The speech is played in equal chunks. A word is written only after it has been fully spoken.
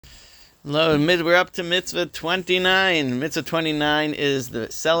We're up to mitzvah 29. Mitzvah 29 is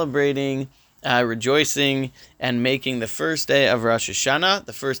the celebrating, rejoicing, and making the first day of Rosh Hashanah,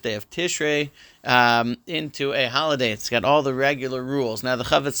 the first day of Tishrei, into a holiday. It's got all the regular rules. Now, the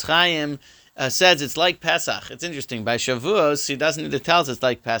Chavetz Chaim says it's like Pesach. It's interesting. By Shavuos, he doesn't need to tell us it's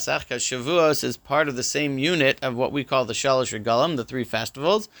like Pesach, because Shavuos is part of the same unit of what we call the Shalosh Regalim, the three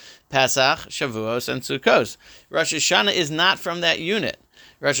festivals, Pesach, Shavuos, and Sukkos. Rosh Hashanah is not from that unit.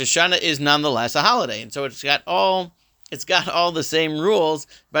 Rosh Hashanah is nonetheless a holiday, and so it's got all the same rules,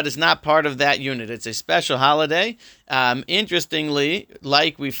 but it's not part of that unit. It's a special holiday. Interestingly,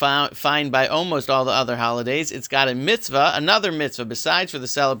 like we find by almost all the other holidays, it's got a mitzvah, another mitzvah besides for the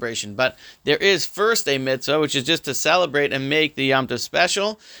celebration. But there is first a mitzvah, which is just to celebrate and make the Yom Tov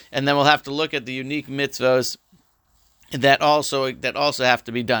special, and then we'll have to look at the unique mitzvahs that also have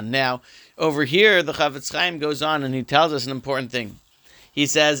to be done. Now, over here, the Chavetz Chaim goes on and he tells us an important thing. He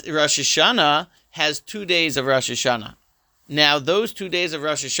says Rosh Hashanah has 2 days of Rosh Hashanah. Now, those 2 days of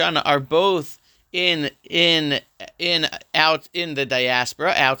Rosh Hashanah are both out in the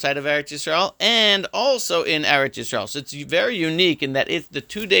diaspora outside of Eretz Yisrael, and also in Eretz Yisrael. So it's very unique in that it's the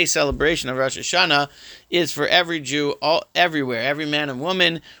 2-day celebration of Rosh Hashanah is for every Jew everywhere, every man and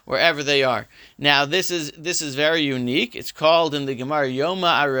woman, wherever they are. Now, this is very unique. It's called in the Gemara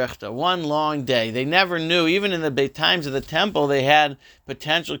Yoma Arechta, one long day. They never knew, even in the times of the temple, they had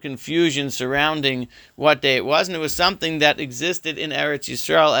potential confusion surrounding what day it was, and it was something that existed in Eretz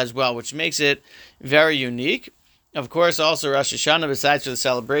Yisrael as well, which makes it very unique. Of course, also Rosh Hashanah, besides for the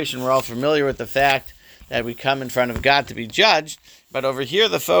celebration, we're all familiar with the fact that we come in front of God to be judged. But over here,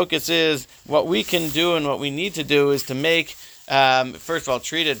 the focus is what we can do, and what we need to do is to make, first of all,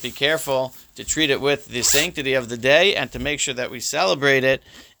 be careful to treat it with the sanctity of the day, and to make sure that we celebrate it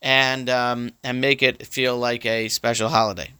and make it feel like a special holiday.